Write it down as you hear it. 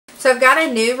So I've got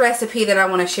a new recipe that I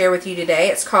want to share with you today.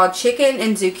 It's called chicken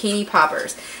and zucchini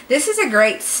poppers. This is a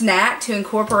great snack to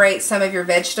incorporate some of your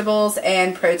vegetables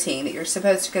and protein that you're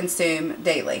supposed to consume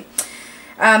daily.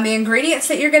 The ingredients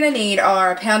that you're going to need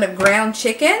are a pound of ground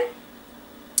chicken,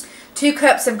 2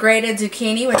 cups of grated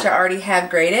zucchini, which I already have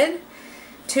grated,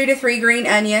 2 to 3 green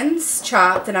onions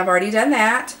chopped, and I've already done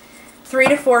that, 3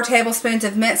 to 4 tablespoons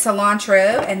of minced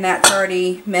cilantro, and that's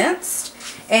already minced,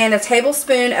 and a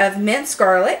tablespoon of minced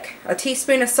garlic, a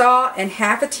teaspoon of salt, and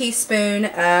half a teaspoon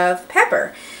of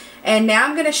pepper. And now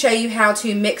I'm going to show you how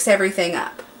to mix everything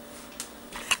up.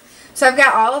 So I've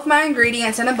got all of my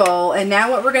ingredients in a bowl, and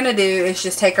now what we're going to do is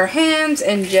just take our hands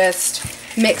and just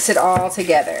mix it all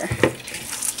together.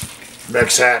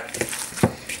 Mix that.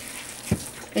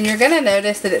 And you're going to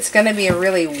notice that it's going to be a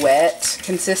really wet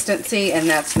consistency, and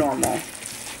that's normal.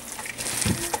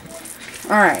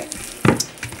 Alright,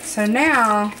 so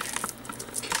now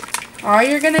all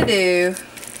you're going to do,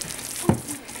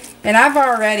 and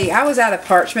I was out of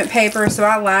parchment paper, so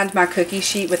I lined my cookie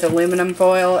sheet with aluminum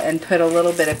foil and put a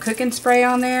little bit of cooking spray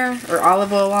on there, or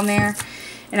olive oil on there.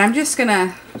 And I'm just going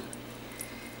to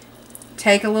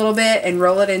take a little bit and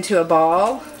roll it into a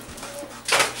ball.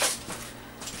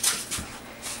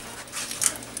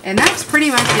 And that's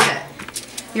pretty much it.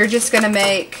 You're just going to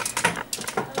make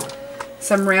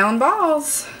some round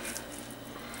balls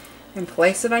and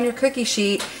place it on your cookie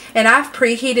sheet. And I've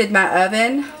preheated my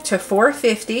oven to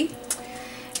 450,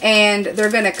 and they're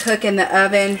going to cook in the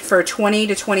oven for 20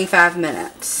 to 25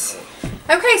 minutes.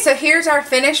 Okay, so here's our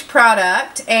finished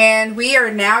product, and we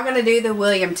are now going to do the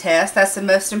William test. That's the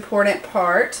most important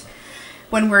part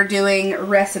when we're doing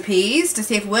recipes, to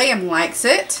see if William likes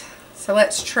it. So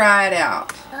let's try it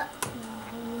out.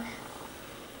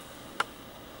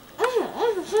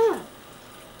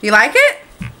 You like it?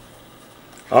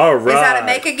 All right. Is that a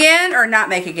make again or not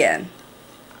make again?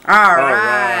 All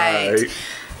right.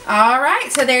 All right,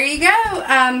 so there you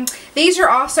go. These are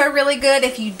also really good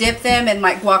if you dip them in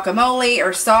like guacamole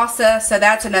or salsa, so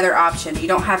that's another option. You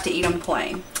don't have to eat them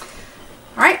plain.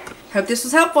 All right, hope this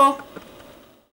was helpful.